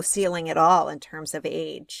ceiling. There's no ceiling at all in terms of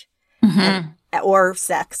age or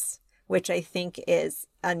sex, which I think is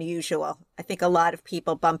unusual. I think a lot of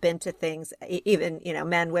people bump into things, even,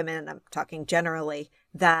 men, women, I'm talking generally,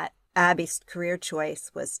 that Abby's career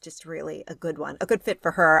choice was just really a good one, a good fit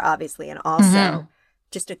for her, obviously, and also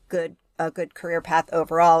just a good career path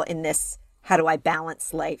overall in this, how do I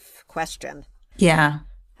balance life question. Yeah.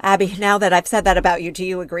 Abby, now that I've said that about you, do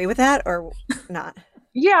you agree with that or not?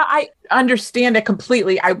 Yeah, I understand it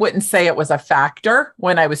completely. I wouldn't say it was a factor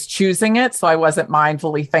when I was choosing it. So I wasn't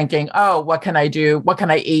mindfully thinking, oh, what can I do? What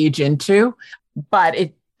can I age into? But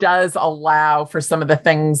it does allow for some of the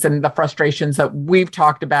things and the frustrations that we've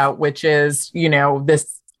talked about, which is,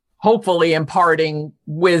 this hopefully imparting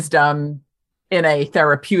wisdom in a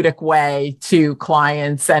therapeutic way to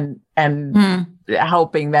clients and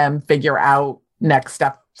helping them figure out next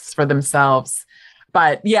steps for themselves.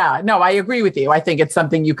 But yeah, no, I agree with you. I think it's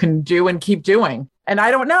something you can do and keep doing. And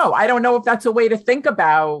I don't know. I don't know if that's a way to think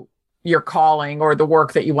about your calling or the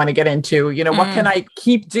work that you want to get into. You know, what can I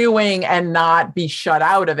keep doing and not be shut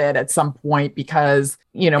out of it at some point because,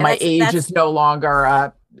 you know, my age is no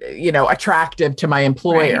longer, attractive to my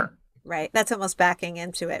employer. Right. That's almost backing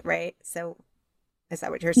into it, right? So is that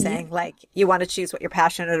what you're saying? Yeah. Like you want to choose what you're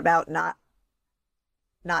passionate about, not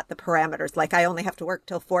the parameters. Like I only have to work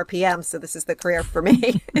till 4 p.m. So this is the career for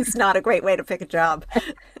me. It's not a great way to pick a job.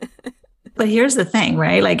 But here's the thing,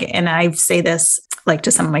 right? Like, and I say this like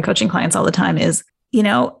to some of my coaching clients all the time is, you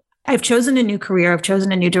know, I've chosen a new career, I've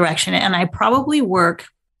chosen a new direction, and I probably work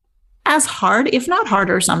as hard, if not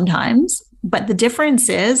harder sometimes. But the difference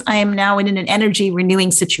is I am now in an energy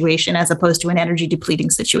renewing situation as opposed to an energy depleting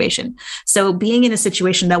situation. So being in a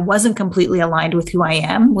situation that wasn't completely aligned with who I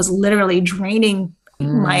am was literally draining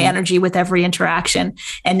my energy with every interaction.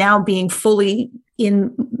 And now being fully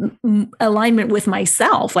in alignment with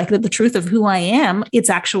myself, like the truth of who I am, it's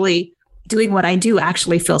actually doing what I do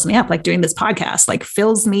actually fills me up. Like doing this podcast, like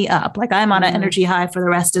fills me up. Like I'm on an energy high for the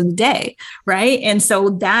rest of the day. Right. And so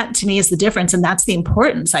that to me is the difference. And that's the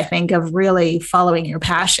importance, I think, of really following your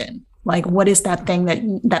passion. Like, what is that thing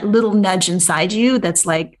that little nudge inside you that's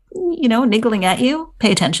like, you know, niggling at you?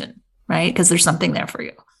 Pay attention. Right. Because there's something there for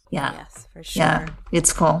you. Yeah. Yes, for sure. Yeah.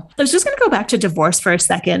 It's cool. I was just going to go back to divorce for a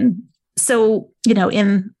second. So, you know,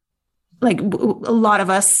 in like a lot of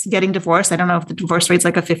us getting divorced, I don't know if the divorce rate's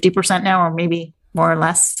like a 50% now, or maybe more or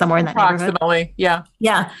less, somewhere in that approximately neighborhood. Yeah.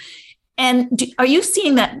 Yeah. And are you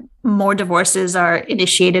seeing that more divorces are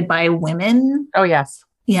initiated by women? Oh, yes.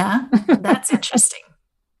 Yeah. That's interesting.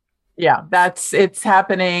 Yeah, it's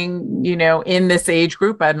happening, you know, in this age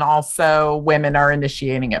group, and also women are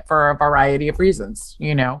initiating it for a variety of reasons,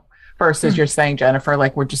 you know. First, as you're saying, Jennifer,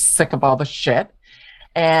 like we're just sick of all the shit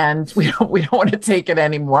and we don't want to take it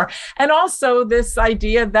anymore. And also this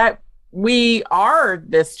idea that we are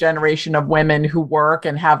this generation of women who work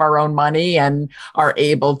and have our own money and are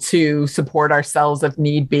able to support ourselves if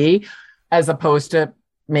need be, as opposed to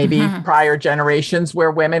maybe prior generations where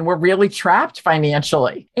women were really trapped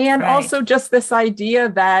financially. And also just this idea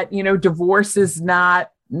that, you know, divorce is no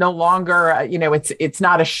longer, you know, it's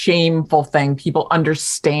not a shameful thing. People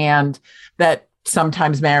understand that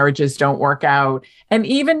sometimes marriages don't work out, and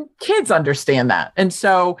even kids understand that. And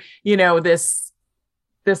so, you know, this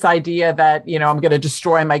idea that, you know, I'm going to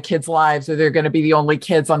destroy my kids' lives, or they're going to be the only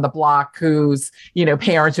kids on the block whose, you know,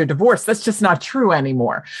 parents are divorced. That's just not true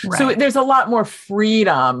anymore. Right. So there's a lot more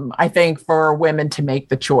freedom, I think, for women to make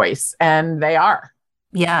the choice, and they are.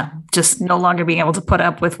 Yeah. Just no longer being able to put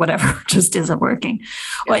up with whatever just isn't working.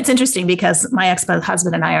 Well, it's interesting because my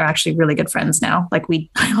ex-husband and I are actually really good friends now. Like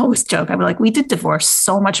I always joke, I'm like, we did divorce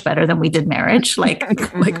so much better than we did marriage. Like,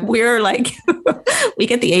 like we're like, we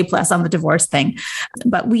get the A+ on the divorce thing,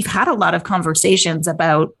 but we've had a lot of conversations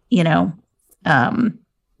about, you know,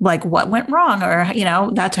 like what went wrong, or, you know,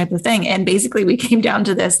 that type of thing. And basically we came down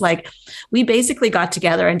to this, like, we basically got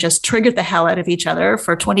together and just triggered the hell out of each other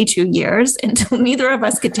for 22 years until neither of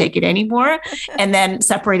us could take it anymore, and then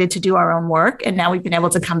separated to do our own work. And now we've been able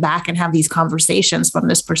to come back and have these conversations from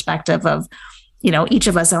this perspective of, you know, each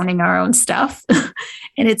of us owning our own stuff.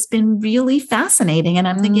 And it's been really fascinating. And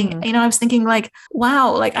I'm thinking, you know, I was thinking like,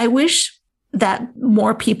 wow, like I wish that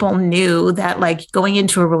more people knew that, like, going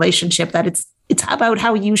into a relationship, that it's about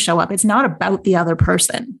how you show up. It's not about the other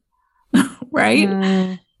person. Right.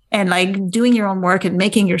 And like doing your own work and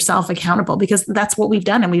making yourself accountable, because that's what we've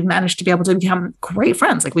done. And we've managed to be able to become great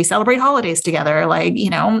friends. Like we celebrate holidays together, like, you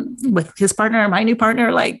know, with his partner, my new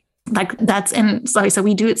partner, like that's, and so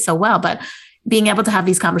we do it so well. But being able to have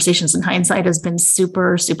these conversations in hindsight has been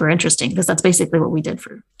super, super interesting, because that's basically what we did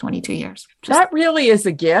for 22 years. That really is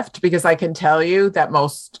a gift, because I can tell you that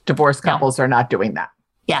most divorced couples are not doing that.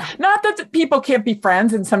 Yeah. Not that people can't be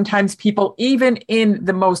friends. And sometimes people, even in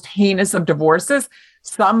the most heinous of divorces,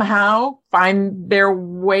 somehow find their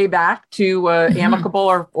way back to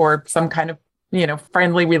amicable or some kind of, you know,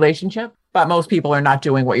 friendly relationship. But most people are not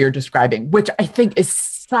doing what you're describing, which I think is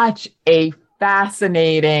such a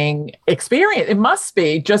fascinating experience. It must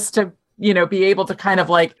be, just to, you know, be able to kind of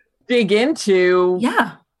like dig into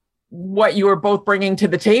what you were both bringing to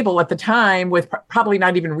the table at the time, with probably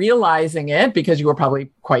not even realizing it, because you were probably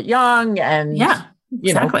quite young. And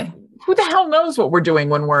you know, who the hell knows what we're doing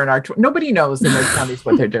when we're in our nobody knows in their 20s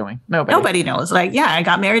what they're doing. Nobody knows. Like, yeah, I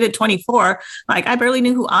got married at 24. Like, I barely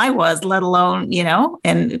knew who I was, let alone, you know,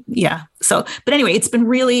 and so, but anyway, it's been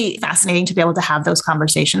really fascinating to be able to have those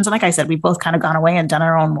conversations. And like I said, we've both kind of gone away and done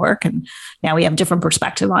our own work, and now we have different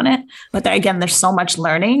perspective on it. But again, there's so much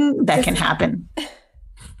learning that can happen.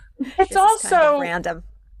 It's also kind of random.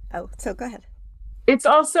 Oh, so go ahead. It's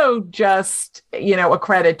also just, a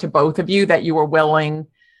credit to both of you that you were willing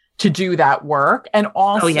to do that work and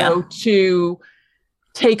also to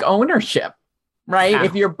take ownership, right? Yeah.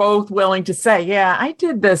 If you're both willing to say, yeah, I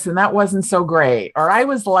did this and that wasn't so great, or I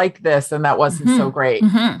was like this and that wasn't so great.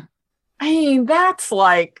 Mm-hmm. I mean, that's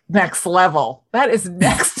like next level. That is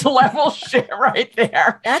next level shit right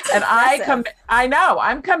there. That's and impressive. I know,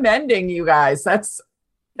 I'm commending you guys. That's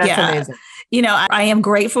amazing. I am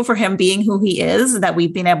grateful for him being who he is, that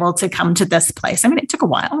we've been able to come to this place. I mean, it took a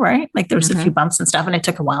while, right? Like there was a few bumps and stuff and it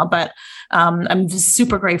took a while, but I'm just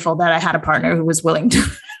super grateful that I had a partner who was willing to,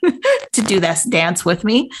 to do this dance with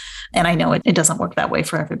me. And I know it doesn't work that way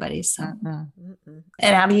for everybody. So,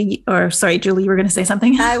 And Abby, Julie, you were going to say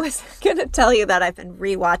something? I was going to tell you that I've been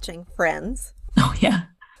rewatching Friends. Oh, yeah.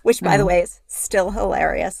 Which, by the way, is still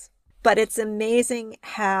hilarious. But it's amazing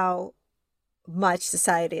how much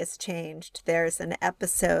society has changed. There's an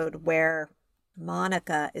episode where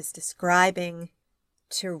Monica is describing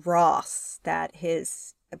to Ross that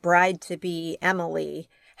his bride-to-be, Emily,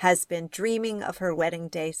 has been dreaming of her wedding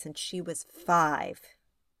day since she was 5.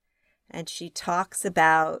 And she talks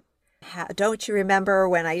about, don't you remember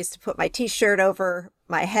when I used to put my T-shirt over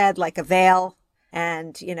my head like a veil?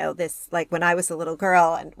 And, this, like when I was a little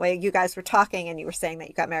girl, and when you guys were talking and you were saying that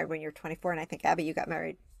you got married when you were 24, and I think, Abby, you got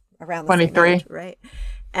married around the 23, same age, right?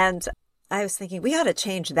 And I was thinking we ought to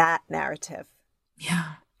change that narrative.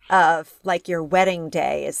 Yeah. Of like your wedding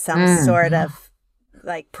day is some sort of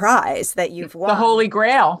like prize that you've won. The Holy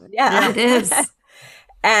Grail. Yeah, it is.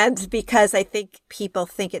 And because I think people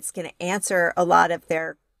think it's going to answer a lot of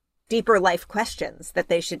their deeper life questions that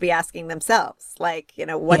they should be asking themselves. Like,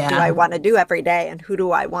 what do I want to do every day and who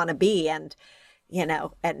do I want to be? And,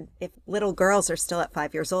 and if little girls are still at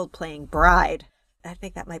 5 years old playing bride, I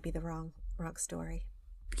think that might be the wrong story.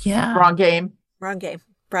 Yeah. Wrong game. Wrong game.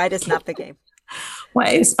 Bride is not the game. Well,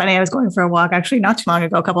 it's funny. I was going for a walk actually not too long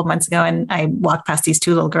ago, a couple of months ago, and I walked past these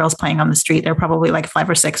 2 little girls playing on the street. They're probably like 5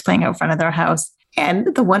 or 6 playing out in front of their house.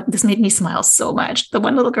 And this made me smile so much. The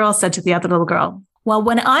one little girl said to the other little girl, well,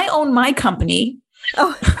 when I own my company,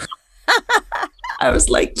 I was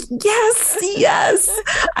like, yes.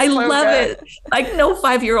 I love it. Like no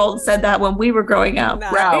 5-year-old said that when we were growing up.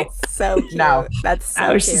 No, right? So cute. No. That's so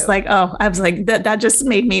I was cute. just like, that just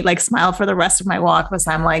made me like smile for the rest of my walk, because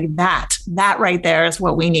I'm like, that right there is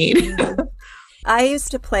what we need. I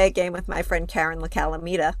used to play a game with my friend Karen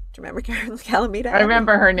LaCalamita. Do you remember Karen LaCalamita? I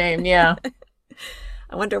remember her name. Yeah.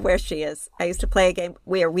 I wonder where she is. I used to play a game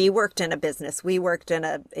where we worked in a business. We worked in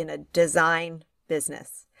a design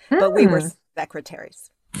business, but we were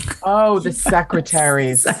secretaries. Oh, the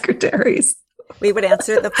secretaries. Secretaries. We would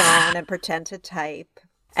answer the phone and pretend to type.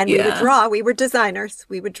 And we would draw. We were designers.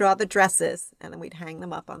 We would draw the dresses and then we'd hang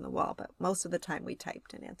them up on the wall. But most of the time we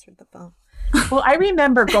typed and answered the phone. Well, I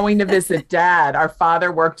remember going to visit Dad. Our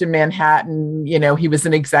father worked in Manhattan. He was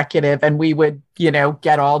an executive, and we would,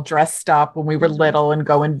 get all dressed up when we were little and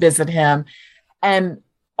go and visit him. And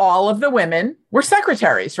all of the women were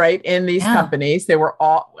secretaries, right? In these companies. They were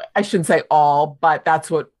all, I shouldn't say all, but that's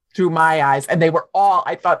what drew my eyes. And they were all,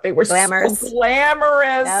 I thought they were glamorous. So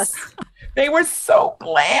glamorous. Yes. They were so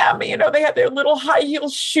glam. They had their little high heel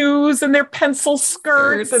shoes and their pencil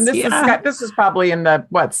skirts. And this was probably in the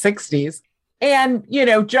 60s. And,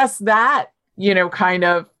 just that, kind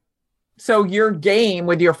of, so your game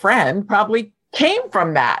with your friend probably came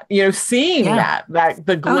from that, seeing that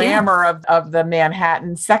the glamour of the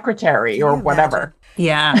Manhattan secretary or whatever.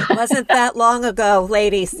 Yeah. It wasn't that long ago,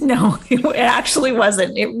 ladies. No, it actually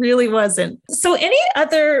wasn't. It really wasn't. So any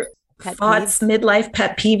other thoughts, midlife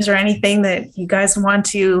pet peeves or anything that you guys want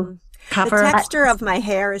to cover? The texture of my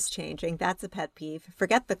hair is changing. That's a pet peeve.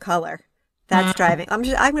 Forget the color. That's driving. I'm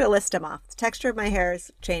going to list them off. The texture of my hair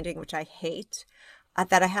is changing, which I hate.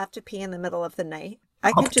 That I have to pee in the middle of the night.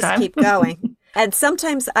 I could just keep going. And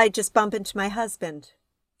sometimes I just bump into my husband,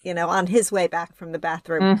 on his way back from the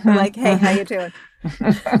bathroom. I'm like, hey, how you doing?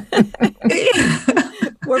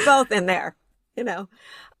 We're both in there,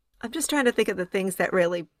 I'm just trying to think of the things that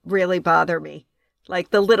really, really bother me. Like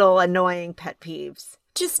the little annoying pet peeves.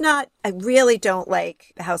 I really don't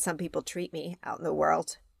like how some people treat me out in the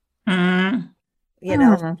world. A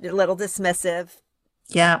little dismissive.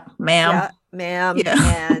 Yeah, ma'am. Yeah, ma'am.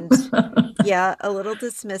 Yeah. And a little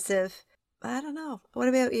dismissive. I don't know. What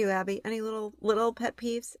about you, Abby? Any little pet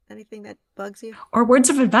peeves? Anything that bugs you? Or words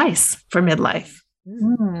of advice for midlife?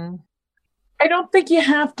 I don't think you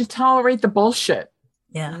have to tolerate the bullshit.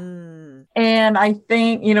 Yeah. And I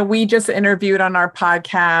think, we just interviewed on our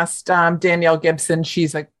podcast, Danielle Gibson.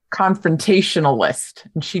 She's a confrontationalist,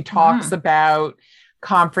 and she talks about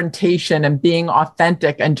confrontation and being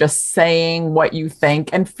authentic and just saying what you think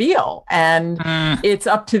and feel. And it's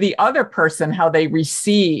up to the other person how they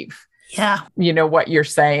receive, what you're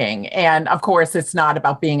saying. And of course, it's not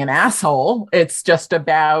about being an asshole. It's just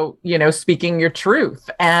about, speaking your truth.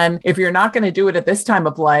 And if you're not going to do it at this time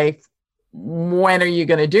of life, when are you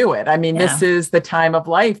going to do it? I mean, this is the time of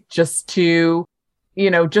life just to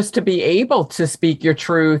be able to speak your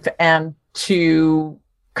truth and to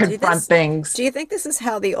confront things. Do you think this is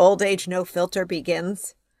how the old age no filter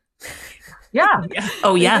begins? Yeah.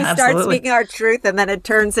 Oh, yeah. We start speaking our truth and then it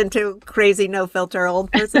turns into crazy no filter old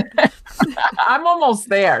person. I'm almost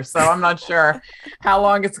there, so I'm not sure how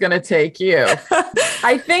long it's going to take you.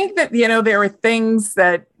 I think that, there are things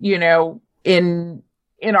that,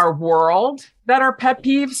 in our world that are pet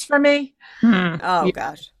peeves for me. Oh,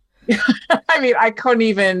 gosh. I mean, I couldn't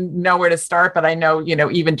even know where to start, but I know,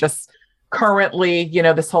 even just currently,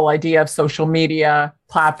 this whole idea of social media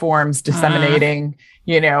platforms disseminating,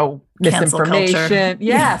 misinformation.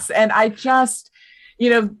 Yes. And I just,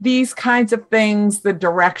 these kinds of things, the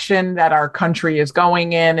direction that our country is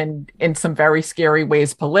going in some very scary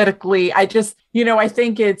ways politically. I just, I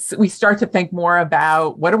think we start to think more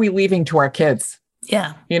about what are we leaving to our kids?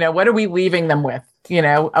 Yeah. What are we leaving them with?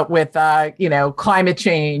 With climate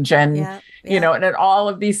change and, and all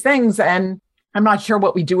of these things. And I'm not sure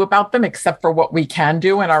what we do about them, except for what we can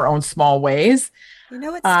do in our own small ways.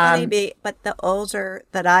 It's funny, but the older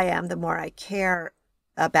that I am, the more I care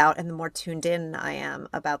about and the more tuned in I am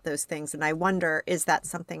about those things. And I wonder, is that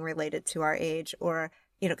something related to our age? Or,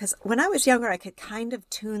 because when I was younger, I could kind of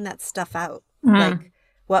tune that stuff out, like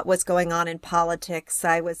what was going on in politics.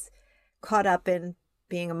 I was caught up in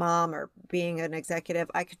being a mom or being an executive.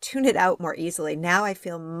 I could tune it out more easily. Now I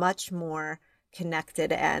feel much more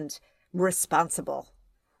connected and responsible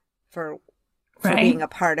for being a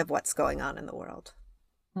part of what's going on in the world.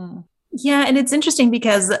 Yeah. And it's interesting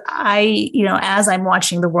because as I'm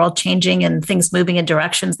watching the world changing and things moving in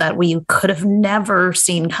directions that we could have never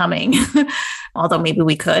seen coming, although maybe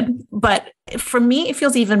we could. But for me, it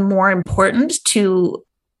feels even more important to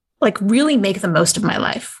really make the most of my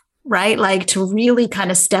life. Right? Like to really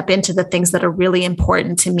kind of step into the things that are really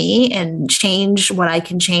important to me and change what I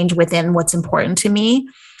can change within what's important to me,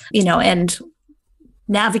 and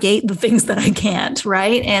navigate the things that I can't.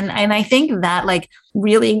 Right. And I think that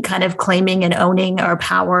really kind of claiming and owning our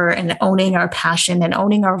power and owning our passion and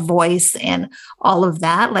owning our voice and all of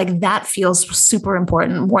that, that feels super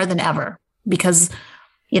important more than ever because,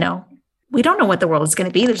 we don't know what the world is going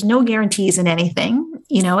to be. There's no guarantees in anything,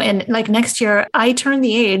 and next year I turn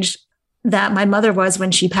the age that my mother was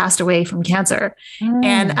when she passed away from cancer.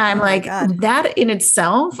 And I'm that in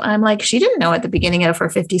itself, I'm she didn't know at the beginning of her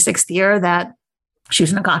 56th year that she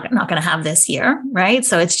was not going to have this year. Right.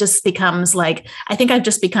 So it's just becomes I think I've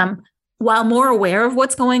just become, while more aware of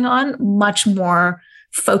what's going on, much more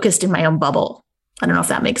focused in my own bubble. I don't know if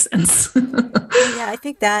that makes sense. Yeah, I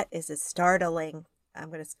think that is a startling, I'm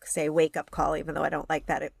going to say wake up call, even though I don't like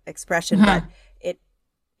that expression, but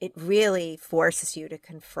it really forces you to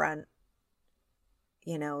confront,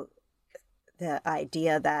 the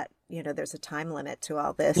idea that, there's a time limit to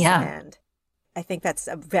all this. Yeah. And I think that's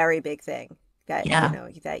a very big thing that,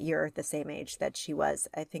 that you're the same age that she was.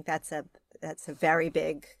 I think that's a very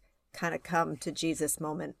big kind of come to Jesus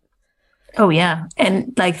moment. Oh, yeah.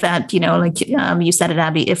 And that, you said it,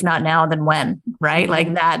 Abby, if not now, then when, right?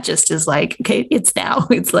 That just is okay, it's now.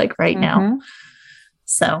 It's right now.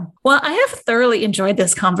 So, well, I have thoroughly enjoyed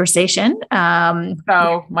this conversation.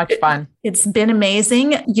 So much fun. It's been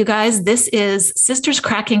amazing. You guys, this is Sisters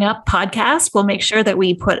Cracking Up podcast. We'll make sure that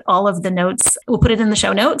we put all of the notes, we'll put it in the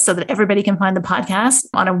show notes so that everybody can find the podcast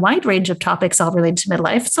on a wide range of topics all related to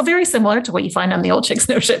midlife. So very similar to what you find on the Old Chicks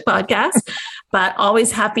No Shit podcast, but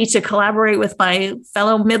always happy to collaborate with my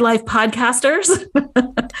fellow midlife podcasters.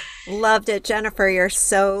 Loved it. Jennifer, you're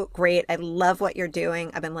so great. I love what you're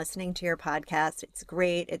doing. I've been listening to your podcast. It's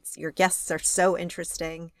great. Your guests are so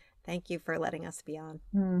interesting. Thank you for letting us be on.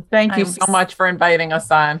 Thank you so much for inviting us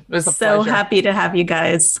on. It was a pleasure. So happy to have you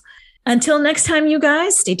guys. Until next time, you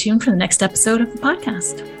guys, stay tuned for the next episode of the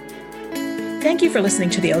podcast. Thank you for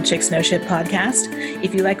listening to the Old Chicks No Shit podcast.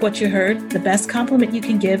 If you like what you heard, the best compliment you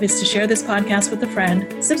can give is to share this podcast with a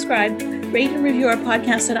friend, subscribe, rate and review our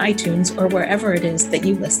podcast on iTunes or wherever it is that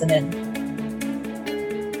you listen in.